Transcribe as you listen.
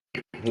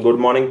Good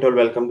morning to all.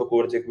 Welcome to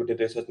Coverage Equity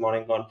Research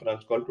Morning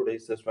Conference Call. Today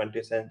is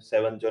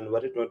 27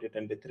 जनवरी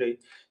 2023।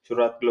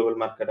 शुरुआत global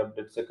market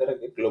update से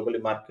करेंगे। Globally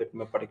market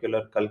में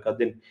particular कल का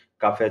दिन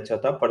काफी अच्छा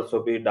था।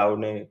 परसों भी डाउ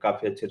ने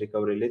काफी अच्छी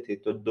रिकवरी ली थी,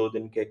 तो 2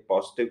 दिन के एक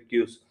पॉजिटिव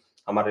क्यूज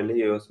हमारे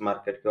लिए यूएस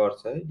मार्केट की ओर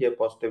से है। ये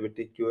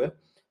पॉजिटिविटी क्यों है?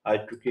 आज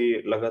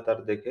क्योंकि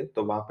लगातार देखे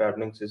तो वहां पे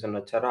अर्निंग सीजन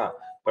अच्छा रहा।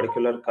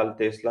 पर्टिकुलर कल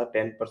टेस्ला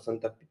 10%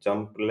 तक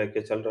जंप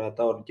लेके चल रहा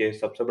था और ये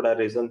सबसे बड़ा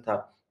रीजन था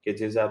कि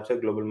जिस हिसाब से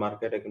ग्लोबल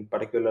मार्केट एक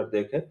पर्टिकुलर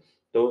देखे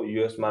तो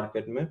यूएस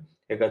मार्केट में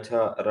एक अच्छा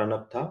रन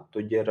अप था। तो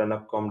ये रन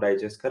अप को हम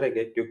डाइजेस्ट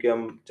करेंगे, क्योंकि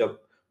हम जब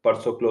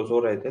परसों क्लोज हो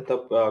रहे थे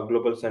तब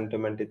ग्लोबल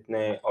सेंटिमेंट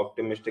इतने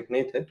ऑप्टिमिस्टिक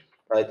नहीं थे।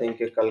 तो आई थिंक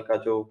कि कल का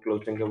जो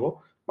क्लोजिंग है वो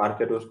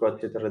मार्केट उसको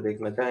अच्छी तरह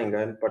देखना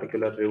चाहेगा एंड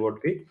पर्टिकुलर रिवॉर्ड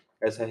भी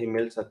ऐसा ही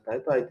मिल सकता है।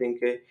 तो आई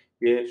थिंक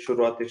ये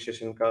शुरुआती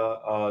सेशन का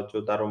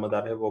जो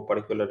दारोमदार है वो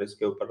पर्टिकुलर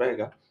इसके ऊपर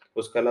रहेगा।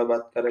 उसके अलावा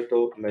बात करें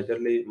तो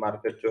मेजरली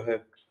मार्केट जो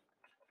है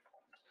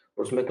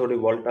उसमें थोड़ी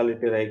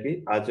वोलेटिलिटी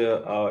रहेगी। आज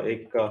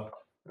एक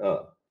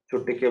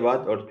छुट्टी के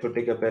बाद और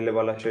छुट्टी के पहले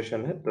वाला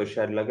सेशन है, तो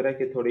शायद लग रहा है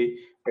कि थोड़ी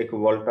एक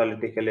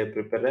वोलेटिलिटी के लिए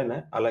प्रिपेयर रहना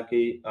है।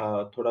 हालाँकि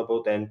थोड़ा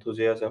बहुत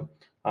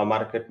एंथुसियाज़्म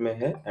मार्केट में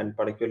है एंड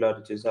पर्टिकुलर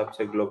जिस हिसाब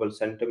से ग्लोबल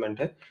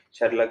सेंटिमेंट है,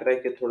 शायद लग रहा है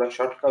कि थोड़ा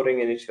शॉर्ट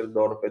कवरिंग इनिशियल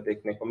दौर पे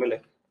देखने को मिले।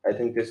 आई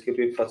थिंक जिसकी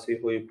भी फँसी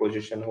हुई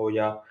पोज़ीशन हो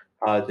या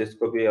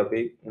जिसको भी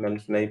अभी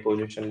मीन्स नई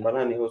पोज़ीशन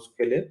बनानी हो,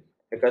 उसके लिए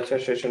एक अच्छा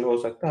सेशन हो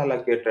सकता है।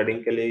 हालाँकि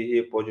ट्रेडिंग के लिए ही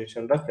ये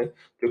पोज़ीशन रखें,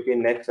 क्योंकि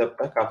नेक्स्ट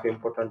सप्ताह काफ़ी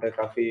इम्पोर्टेंट है,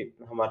 काफ़ी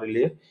हमारे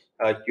लिए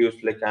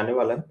क्यूज़ लेके आने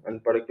वाला है एंड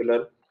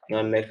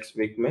पर्टिकुलर नेक्स्ट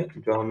वीक में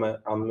जो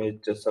हमें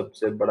जो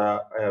सबसे बड़ा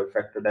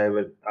फैक्टर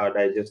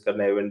डाइजेस्ट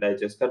करना है, इवेंट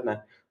डाइजेस्ट करना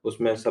है,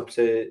 उसमें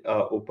सबसे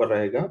ऊपर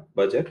रहेगा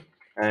बजट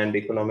एंड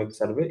इकोनॉमिक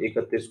सर्वे।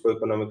 31 को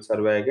इकोनॉमिक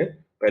सर्वे आएँगे,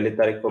 पहली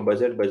तारीख को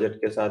बजट, बजट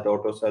के साथ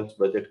ऑटो सेल्स,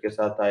 बजट के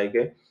साथ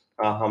आएँगे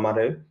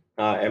हमारे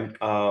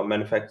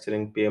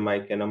मैन्युफैक्चरिंग पीएमआई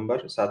के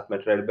नंबर, साथ में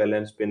ट्रेड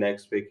बैलेंस भी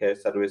नेक्स्ट वीक है,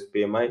 सर्विस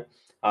पीएमआई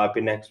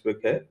भी नेक्स्ट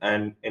वीक है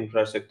एंड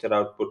इंफ्रास्ट्रक्चर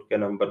आउटपुट के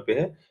नंबर पे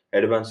है।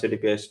 एडवांस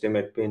जीडीपी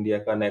एस्टीमेट भी इंडिया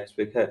का नेक्स्ट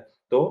वीक है।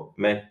 तो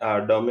मैं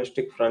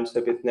डोमेस्टिक फ्रंट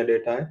से भी इतने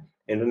डेटा है,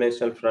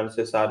 इंटरनेशनल फ्रंट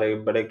से सारे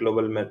बड़े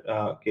ग्लोबल में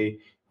की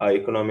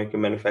इकोनॉमी की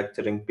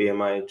मैन्युफैक्चरिंग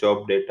पीएमआई,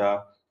 जॉब डेटा,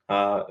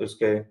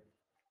 उसके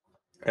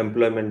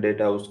एम्प्लॉयमेंट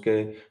डेटा,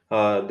 उसके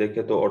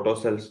देखें तो ऑटो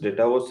सेल्स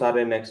डेटा, वो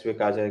सारे नेक्स्ट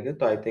वीक आ जाएँगे।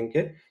 तो आई थिंक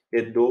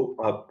ये 2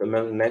 हफ्ते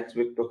में नेक्स्ट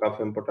वीक तो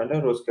काफ़ी इम्पोर्टेंट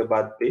है और उसके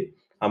बाद भी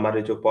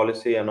हमारी जो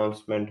पॉलिसी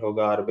अनाउंसमेंट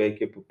होगा आरबीआई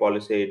की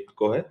पॉलिसी 8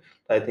 को है।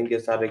 तो आई थिंक ये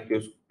सारे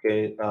क्यूज़ के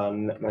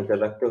न नज़र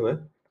रखते हुए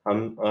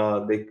हम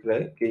देख रहे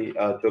हैं कि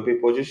जो भी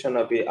पोज़ीशन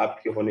अभी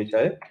आपकी होनी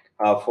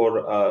चाहिए फॉर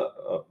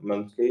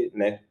मंथ की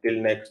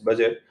टिल नेक्स्ट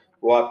बजट,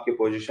 वो आपकी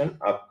पोज़ीशन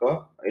आपका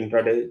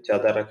इंट्राडे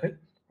ज़्यादा रखें,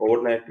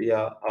 ओवरनाइट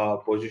या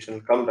पोज़ीशन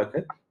कम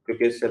रखें,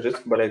 क्योंकि इससे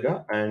रिस्क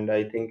बढ़ेगा एंड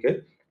आई थिंक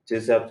जिस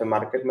हिसाब से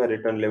मार्केट में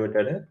रिटर्न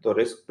लिमिटेड है, तो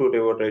रिस्क टू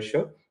रिवॉर्ड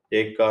रेशियो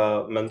एक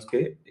मंथ के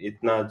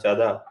इतना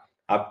ज़्यादा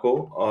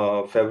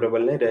आपको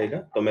फेवरेबल नहीं रहेगा।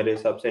 तो मेरे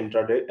हिसाब से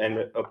intraday and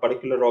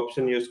particular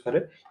option use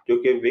करें,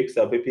 क्योंकि विक्स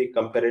अभी भी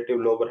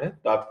कंपैरेटिव लोअर है,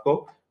 तो आपको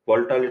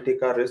वोलेटिलिटी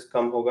का रिस्क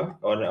कम होगा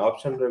और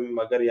ऑप्शन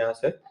में अगर यहाँ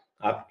से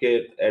आपके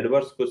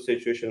एडवर्स कुछ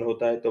सिचुएशन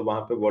होता है, तो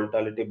वहाँ पे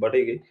वोलेटिलिटी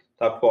बढ़ेगी,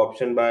 तो आपको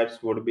option buyers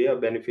would be a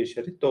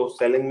beneficiary. तो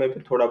सेलिंग में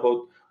भी थोड़ा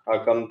बहुत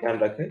कम ध्यान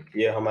रखें।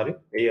 ये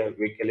हमारी ये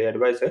वीक के लिए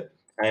एडवाइस है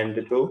एंड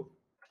जो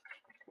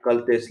कल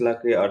टेस्ला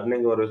की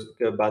अर्निंग और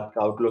उसके बाद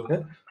का आउटलुक है,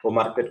 वो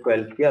मार्केट को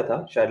हेल्प किया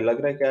था। शायद लग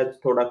रहा है कि आज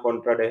थोड़ा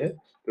कॉन्ट्राडे है,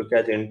 क्योंकि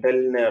आज इंटेल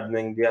ने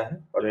अर्निंग दिया है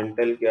और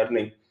इंटेल की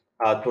अर्निंग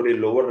थोड़ी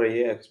लोअर रही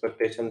है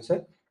एक्सपेक्टेशन से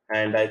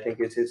एंड आई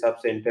थिंक इस हिसाब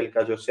से इंटेल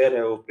का जो शेयर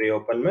है वो प्री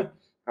ओपन में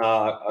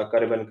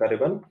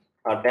करीबन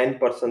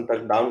 10%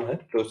 तक डाउन है,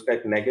 तो उसका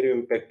एक नेगेटिव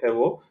इम्पैक्ट है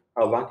वो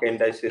वहाँ के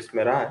इंडाइसिस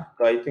में रहा है।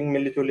 तो आई थिंक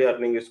मिली-जुली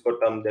अर्निंग इसको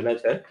टर्म देना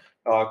चाहिए।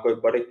 कोई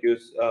बड़े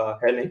क्यूज़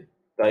है नहीं,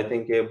 तो आई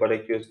थिंक ये बड़े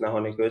क्यूज़ ना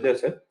होने की वजह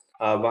से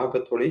वहाँ पे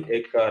थोड़ी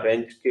एक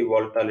रेंज की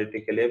वोलेटिलिटी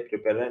के लिए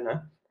प्रिपेयर रहना,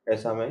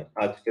 ऐसा हमें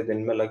आज के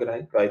दिन में लग रहा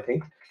है। तो आई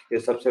थिंक ये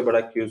सबसे बड़ा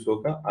क्यूज़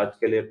होगा आज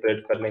के लिए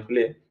ट्रेड करने के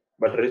लिए,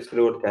 बट रिस्क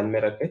रिवॉर्ड ध्यान में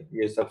रखें,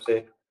 ये सबसे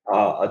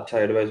अच्छा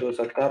एडवाइस हो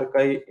सकता है। और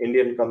कई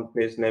इंडियन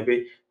कंपनीज़ ने भी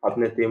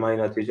अपने तिमाही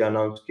नतीजे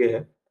अनाउंस किए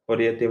हैं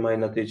और ये तिमाही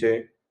नतीजे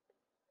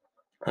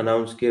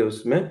अनाउंस किए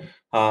उसमें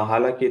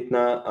हालाँकि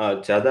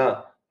इतना ज़्यादा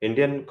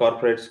इंडियन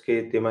कॉर्पोरेट्स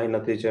के तिमाही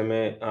नतीजे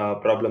में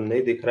प्रॉब्लम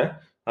नहीं दिख रहा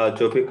है।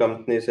 जो भी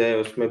कंपनीज़ है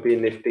उसमें भी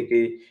निफ्टी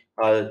की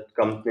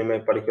कंपनी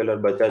में पर्टिकुलर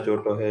बजाज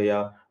ऑटो है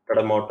या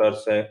टाटा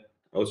मोटर्स है,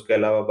 उसके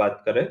अलावा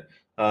बात करें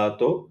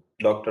तो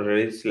डॉक्टर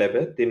रेड्डीज़ लैब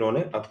है, तीनों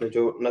ने अपने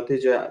जो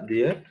नतीजे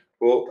दिए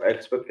वो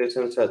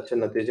एक्सपेक्टेशन से अच्छे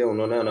नतीजे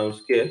उन्होंने अनाउंस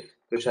किए।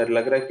 तो शायद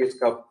लग रहा है कि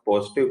इसका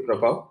पॉजिटिव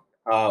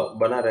प्रभाव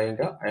बना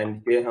रहेगा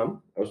एंड ये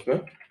हम उसमें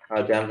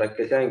ध्यान रख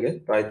के जाएँगे।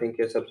 तो आई थिंक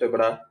ये सबसे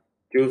बड़ा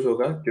न्यूज़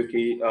होगा,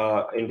 क्योंकि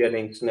इंडियन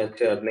इंक्स ने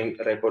अच्छे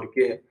अर्निंग रिकॉर्ड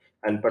किए हैं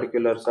एंड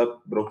पर्टिकुलर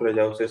सब ब्रोकरेज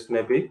हाउसेस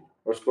ने भी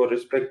उसको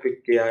रिस्पेक्ट भी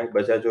किया है।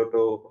 बजाज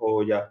ऑटो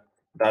हो या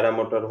टाटा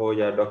मोटर हो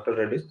या डॉक्टर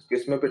रेड्डीज़,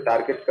 किसमें भी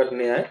टारगेट कट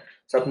नहीं आए,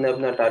 सबने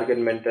अपना टारगेट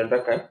मेंटेन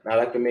रखा है।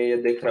 हालाँकि मैं ये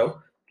देख रहा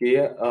हूँ कि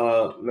ये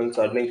मीन्स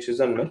अर्निंग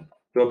सीज़न में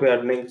जो भी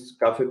अर्निंग्स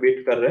काफ़ी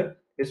बीट कर रहे हैं,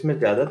 इसमें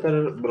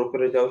ज़्यादातर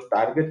ब्रोकरेज हाउस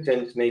टारगेट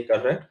चेंज नहीं कर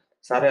रहे हैं।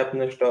 सारे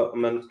अपने स्टॉक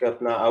मीन्स के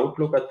अपना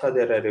आउटलुक अच्छा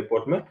दे रहे हैं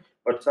रिपोर्ट में,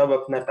 बट सब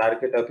अपना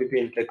टारगेट अभी भी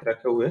इंटैक्ट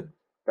रखे हुए हैं।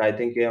 तो आई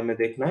थिंक ये हमें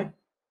देखना है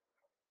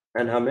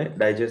एंड हमें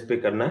डाइजेस्ट भी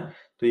करना है।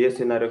 तो ये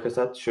सिनेरियो के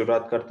साथ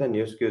शुरुआत करते हैं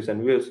news, queues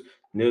and views.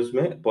 News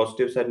में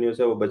पॉजिटिव साइड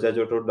न्यूज़ है वो Bajaj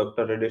auto,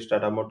 doctor Reddy's,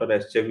 Tata motor,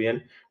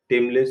 SJVN,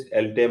 TeamLease,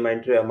 LTM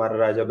Mindtree, Amara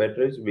Raja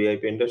batteries,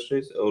 VIP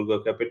industries, उर्गो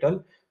capital,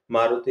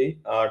 Maruti,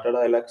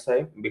 Tata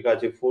Elxsi,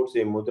 Bikaji foods,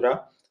 ये मुद्रा,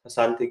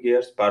 शांति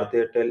गियर्स, भारती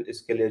एयरटेल,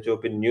 इसके लिए जो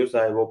भी न्यूज़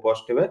आए वो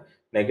पॉजिटिव है।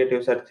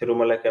 Negative side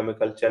थिरुमला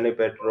chemical, Chennai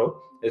petro,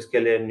 इसके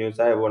लिए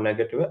न्यूज़ आए वो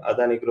नेगेटिव है।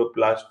 Adani group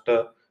last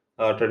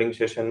trading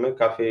session में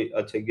काफ़ी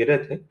अच्छे गिरे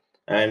थे।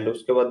 एंड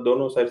उसके बाद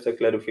दोनों साइड से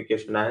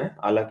क्लैरिफिकेशन आए हैं।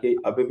 हालाँकि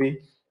अभी भी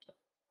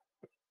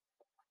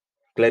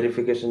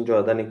क्लैरिफिकेशन जो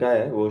अदानी का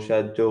है, वो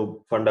शायद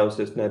जो फंड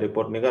हाउसेस ने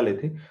रिपोर्ट निकाली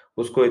थी,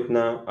 उसको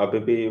इतना अभी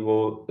भी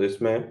वो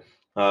इसमें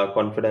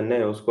कॉन्फिडेंट नहीं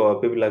है। उसको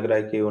अभी भी लग रहा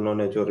है कि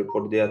उन्होंने जो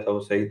रिपोर्ट दिया था, वो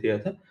सही दिया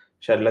था।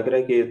 शायद लग रहा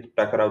है कि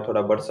टकराव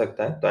थोड़ा बढ़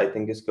सकता है, तो आई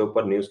थिंक इसके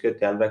ऊपर न्यूज़ के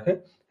ध्यान रखें।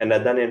 एंड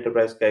अदानी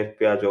एंटरप्राइज़ का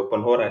एफपीओ आज ओपन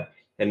हो रहा है।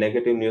 ये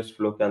नेगेटिव न्यूज़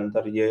फ्लो के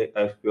अंदर ये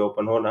एफपीओ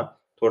ओपन होना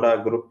थोड़ा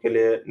ग्रुप के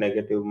लिए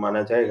नेगेटिव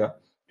माना जाएगा,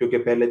 क्योंकि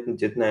पहले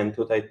जितना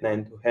इन्थू था, इतना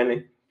इन्थू है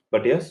नहीं।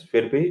 बट यस,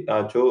 फिर भी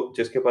जो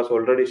जिसके पास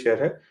ऑलरेडी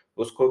शेयर है,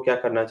 उसको क्या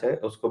करना चाहिए,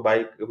 उसको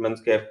बाई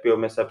मीन्स के एफपीओ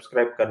में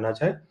सब्सक्राइब करना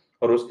चाहिए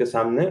और उसके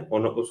सामने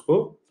उसको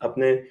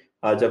अपने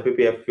जब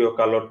भी एफपीओ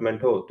का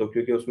अलॉटमेंट हो, तो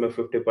क्योंकि उसमें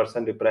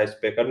 50% ही प्राइस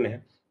पे करने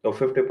हैं, तो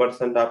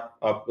 50%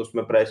 आप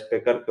उसमें प्राइस पे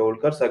करके होल्ड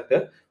कर सकते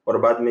हैं और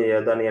बाद में ये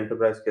अदानी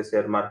एंटरप्राइज के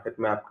शेयर मार्केट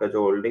में आपका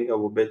जो होल्डिंग है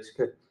वो बेच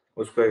के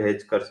उसको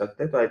हेज कर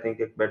सकते हैं। तो आई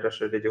थिंक एक बेटर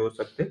स्ट्रेटेजी हो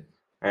सकती है।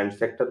 एंड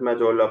सेक्टर में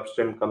जो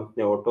upstream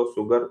company, auto,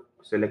 sugar,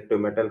 selective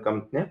metal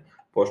कंपनियां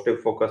पॉजिटिव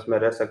फोकस में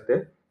रह सकते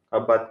हैं।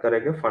 अब बात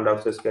करेंगे फंड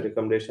हाउसेस के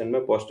रिकमेंडेशन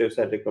में। पॉजिटिव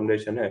साइड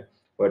रिकमेंडेशन है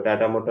वो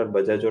Tata motor,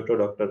 Bajaj auto,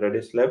 doctor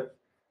Reddy's lab,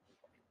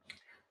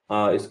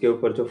 इसके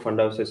ऊपर जो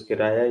फंड हाउसेस की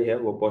राय आई है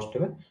वो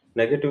पॉजिटिव है।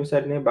 नेगेटिव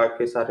साइड नहीं,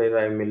 बाकी सारे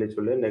राय मिले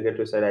जुले।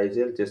 नेगेटिव साइड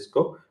आईजीएल,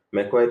 जिसको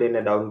मैक्वायरी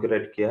ने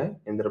डाउनग्रेड किया है,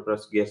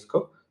 इंद्रप्रस्थ गैस को,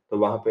 तो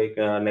वहां पे एक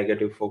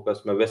नेगेटिव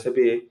फोकस में वैसे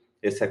भी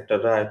ये सेक्टर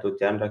रहा है, तो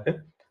ध्यान रखें।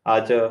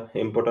 आज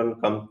इंपॉर्टेंट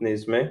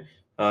कंपनीज में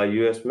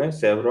यूएस में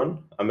सेवरॉन,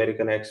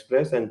 American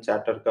express and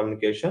charter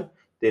communication,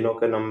 तीनों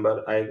के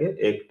नंबर आएंगे।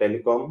 एक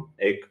टेलीकॉम,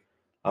 एक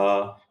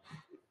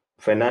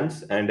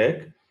फाइनेंस एंड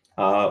एक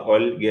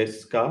ऑयल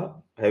गैस का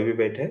हैवी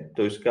वेट है,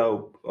 तो इसका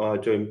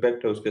जो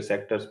इम्पैक्ट है उसके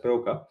सेक्टर्स पे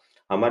होगा।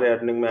 हमारे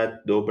अर्निंग में आज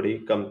दो बड़ी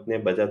कंपनी,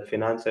 बजाज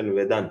फिनांस एंड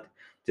वेदांत,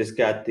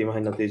 जिसके आज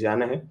तिमाही नतीजे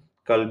आने हैं।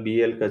 कल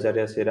बीएल,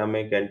 कजारिया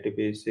सिरामिक,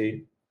 एनटीपीसी,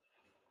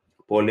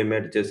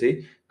 पॉलीमेड जैसी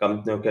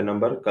कंपनियों के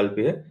नंबर कल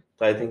भी है,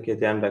 तो आई थिंक ये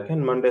ध्यान रखें।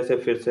 मंडे से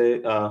फिर से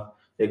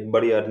एक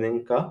बड़ी अर्निंग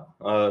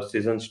का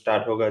सीजन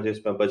स्टार्ट होगा,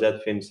 जिसमें बजाज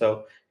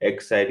फिनसर्व,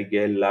 एक्साइड,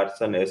 गेल,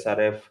 लार्सन,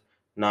 एसआरएफ,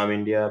 नाम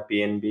India,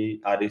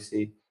 PNB,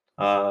 REC,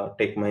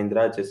 take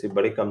Mahindra जैसी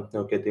बड़ी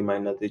कंपनियों के तिमाही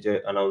नतीजे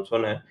अनाउंस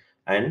होने हैं।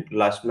 एंड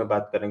लास्ट में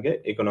बात करेंगे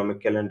economic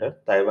calendar.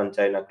 Taiwan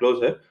China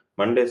close है,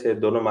 मंडे से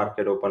दोनों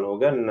मार्केट ओपन हो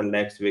गया।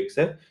 नेक्स्ट वीक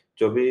से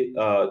जो भी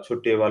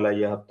छुट्टी वाला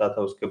ये हफ्ता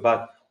था, उसके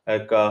बाद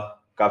एक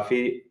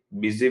काफी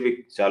बिजी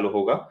वीक चालू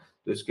होगा,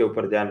 तो इसके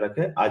ऊपर ध्यान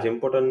रखें। आज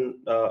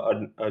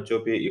इम्पोर्टेंट जो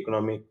भी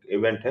इकोनॉमिक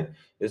इवेंट है,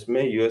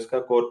 इसमें यूएस का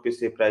कोर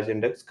पीसी प्राइस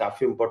इंडेक्स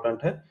काफी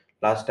इंपॉर्टेंट है।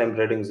 लास्ट टाइम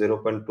रीडिंग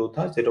 0.2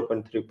 था,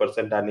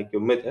 0.3% आने की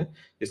उम्मीद है।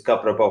 इसका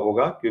प्रभाव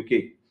होगा क्योंकि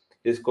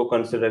इसको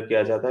कंसिडर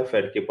किया जाता है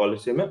फेड की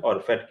पॉलिसी में, और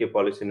फेड की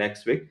policy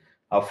next week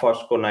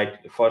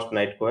first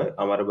night को है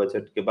हमारे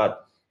बजट के बाद।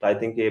 तो आई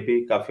थिंक ये भी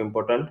काफी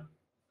इंपॉर्टेंट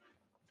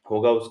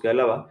होगा। उसके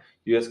अलावा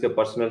यूएस के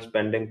personal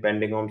spending,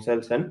 pending home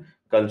sales and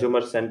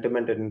consumer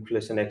sentiment and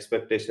inflation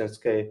expectations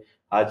के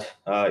आज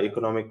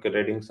इकोनॉमिक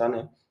रीडिंग्स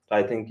आने, तो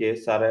आई थिंक ये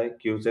सारे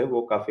क्यूज है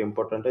वो काफी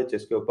इंपॉर्टेंट है,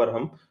 जिसके ऊपर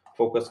हम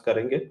फोकस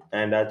करेंगे।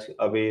 एंड आज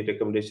अभी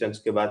रिकमेंडेशंस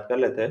की बात कर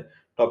लेते हैं।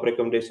 टॉप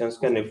रिकमेंडेशंस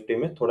के निफ्टी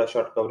में थोड़ा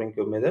शॉर्ट कवरिंग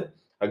की उम्मीद है।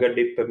 अगर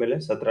डीप पे मिले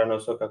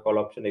 17,900 का कॉल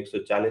ऑप्शन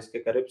 140 के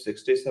करीब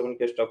 67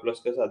 के स्टॉप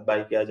लॉस के साथ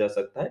बाय किया जा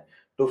सकता है।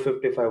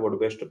 255 would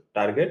best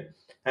target.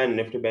 And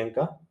Nifty bank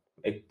का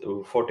एक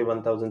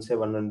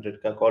 41,700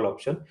 का कॉल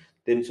ऑप्शन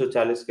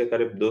 340 के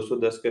करीब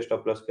 210 के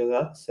स्टॉप लॉस के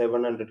साथ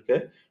 700 के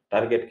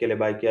टारगेट के लिए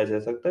बाय किया जा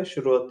सकता है।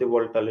 शुरुआती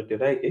वोलेटिलिटी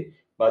रहेगी,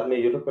 बाद में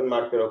यूरोपियन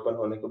मार्केट ओपन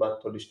होने के बाद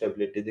थोड़ी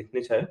स्टेबिलिटी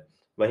दिखनी चाहिए।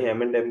 वहीं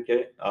एम के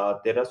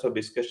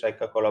 1320 के स्ट्राइक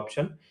का कॉल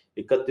ऑप्शन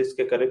 31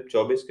 के करीब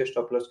 24 के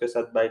स्टॉप लॉस के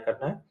साथ बाय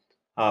करना है।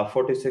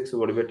 46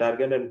 would be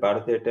target. And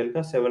Bharti Airtel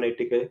का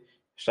 780 के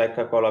स्ट्राइक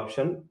का कॉल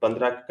ऑप्शन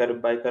 15 के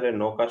करीब बाय करें,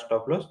 9 का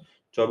स्टॉप लॉस,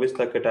 24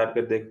 तक के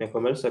टारगेट देखने को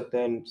मिल सकते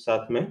हैं।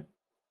 साथ में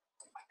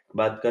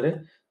बात करें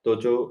तो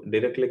जो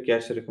डायरेक्टली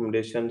कैश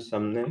रिकमेंडेशंस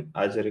हमने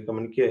आज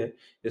रिकमेंड किए हैं,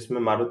 इसमें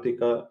मारुति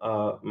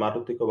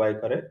को बाय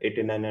करें,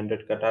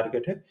 8900 का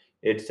टारगेट है,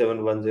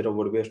 8710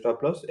 would be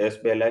stop loss.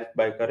 SBI life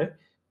buy करें,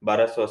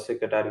 1280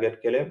 के टारगेट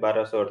के लिए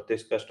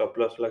 1238 का स्टॉप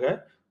लॉस लगाए।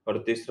 और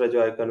तीसरा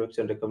जो आई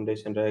कन्विक्शन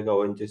रिकमेंडेशन रहेगा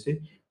ओएनजीसी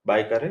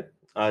बाय करें,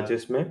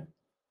 जिसमें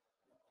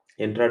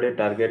इंट्राडे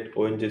टारगेट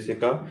ओएनजीसी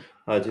का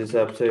जिस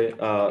हिसाब से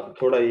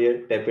थोड़ा ये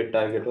टेपेड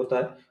टारगेट होता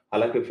है,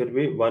 हालांकि फिर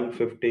भी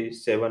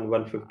 157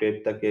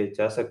 158 तक ये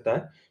जा सकता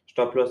है।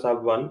 स्टॉप लॉस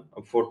आप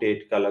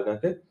 148 का लगा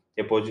के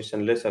ये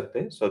पोजीशन ले सकते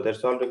हैं। So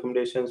that's all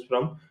recommendations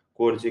from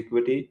Course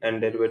Equity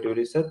and Derivative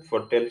Research.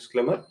 For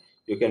disclaimer,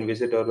 you can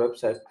visit our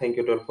website. Thank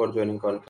you all for joining conference.